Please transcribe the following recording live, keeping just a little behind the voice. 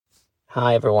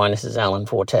Hi, everyone. This is Alan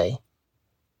Forte.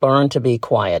 Learn to be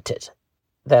quieted.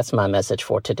 That's my message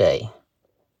for today.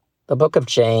 The book of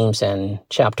James in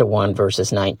chapter 1,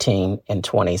 verses 19 and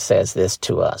 20 says this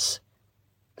to us.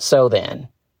 So then,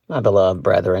 my beloved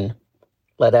brethren,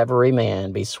 let every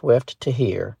man be swift to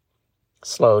hear,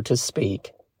 slow to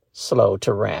speak, slow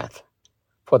to wrath.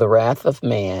 For the wrath of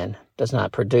man does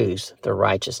not produce the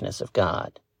righteousness of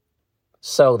God.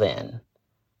 So then,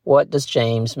 what does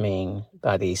James mean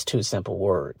by these two simple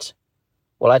words?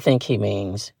 Well, I think he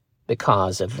means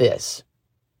because of this.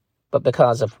 But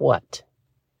because of what?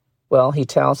 Well, he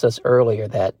tells us earlier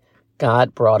that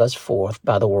God brought us forth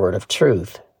by the word of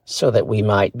truth so that we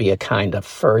might be a kind of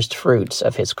first fruits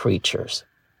of his creatures.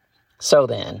 So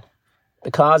then,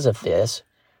 because of this,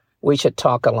 we should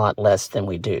talk a lot less than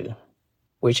we do.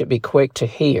 We should be quick to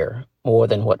hear more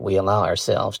than what we allow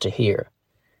ourselves to hear.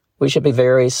 We should be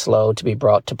very slow to be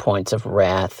brought to points of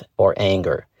wrath or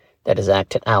anger that is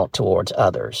acted out towards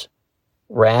others.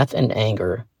 Wrath and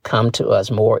anger come to us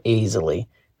more easily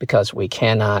because we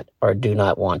cannot or do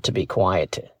not want to be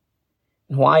quieted.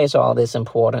 And why is all this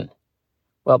important?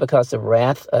 Well, because the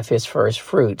wrath of his first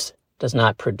fruits does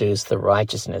not produce the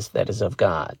righteousness that is of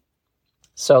God.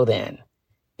 So then,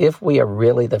 if we are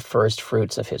really the first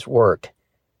fruits of his work,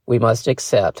 we must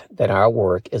accept that our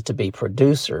work is to be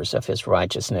producers of his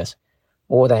righteousness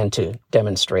more than to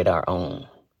demonstrate our own.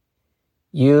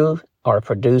 You are a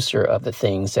producer of the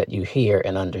things that you hear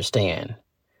and understand.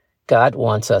 God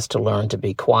wants us to learn to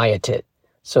be quieted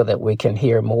so that we can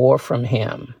hear more from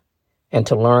him and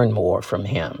to learn more from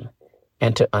him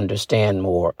and to understand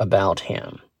more about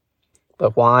him.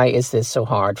 But why is this so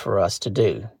hard for us to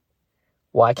do?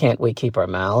 Why can't we keep our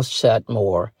mouths shut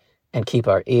more and keep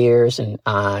our ears and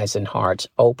eyes and hearts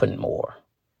open more?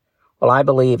 Well, I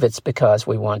believe it's because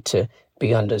we want to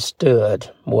be understood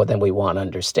more than we want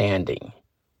understanding.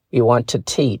 We want to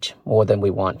teach more than we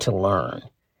want to learn.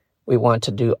 We want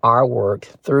to do our work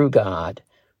through God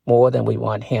more than we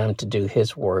want him to do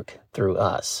his work through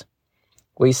us.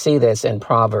 We see this in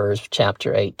Proverbs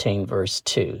chapter 18, verse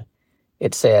 2.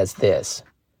 It says this,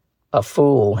 "A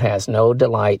fool has no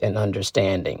delight in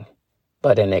understanding,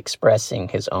 but in expressing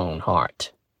his own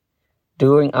heart."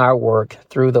 Doing our work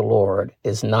through the Lord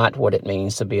is not what it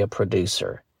means to be a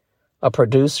producer. A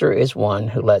producer is one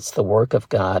who lets the work of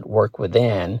God work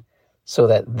within so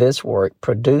that this work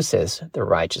produces the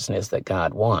righteousness that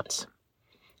God wants.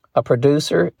 A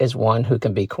producer is one who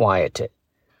can be quieted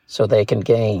so they can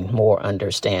gain more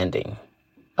understanding.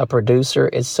 A producer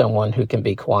is someone who can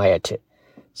be quieted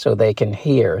so they can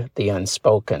hear the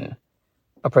unspoken.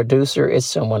 A producer is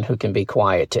someone who can be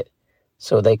quieted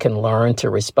so they can learn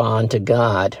to respond to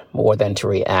God more than to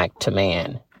react to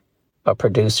man. A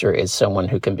producer is someone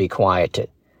who can be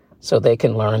quieted so they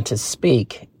can learn to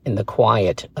speak in the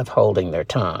quiet of holding their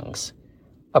tongues.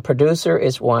 A producer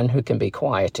is one who can be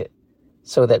quieted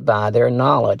so that by their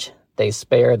knowledge they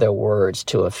spare their words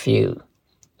to a few.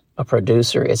 A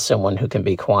producer is someone who can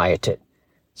be quieted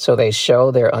so they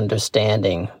show their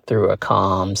understanding through a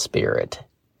calm spirit.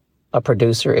 A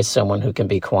producer is someone who can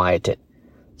be quieted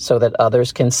so that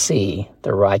others can see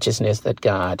the righteousness that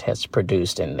God has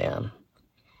produced in them.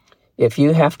 If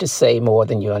you have to say more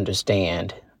than you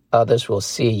understand, others will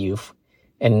see you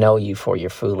and know you for your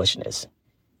foolishness.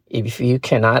 If you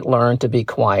cannot learn to be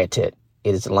quieted,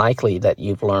 it is likely that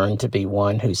you've learned to be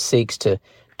one who seeks to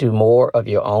do more of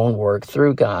your own work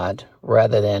through God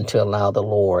rather than to allow the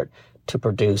Lord to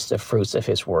produce the fruits of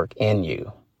his work in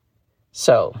you.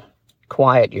 So,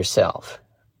 quiet yourself.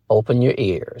 Open your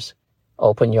ears.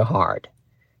 Open your heart.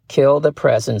 Kill the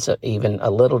presence of even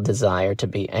a little desire to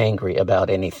be angry about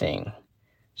anything.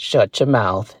 Shut your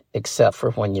mouth except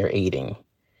for when you're eating.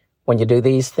 When you do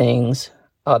these things,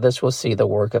 others will see the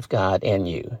work of God in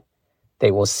you.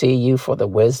 They will see you for the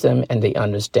wisdom and the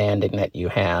understanding that you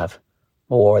have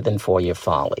more than for your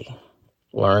folly.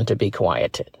 Learn to be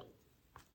quieted.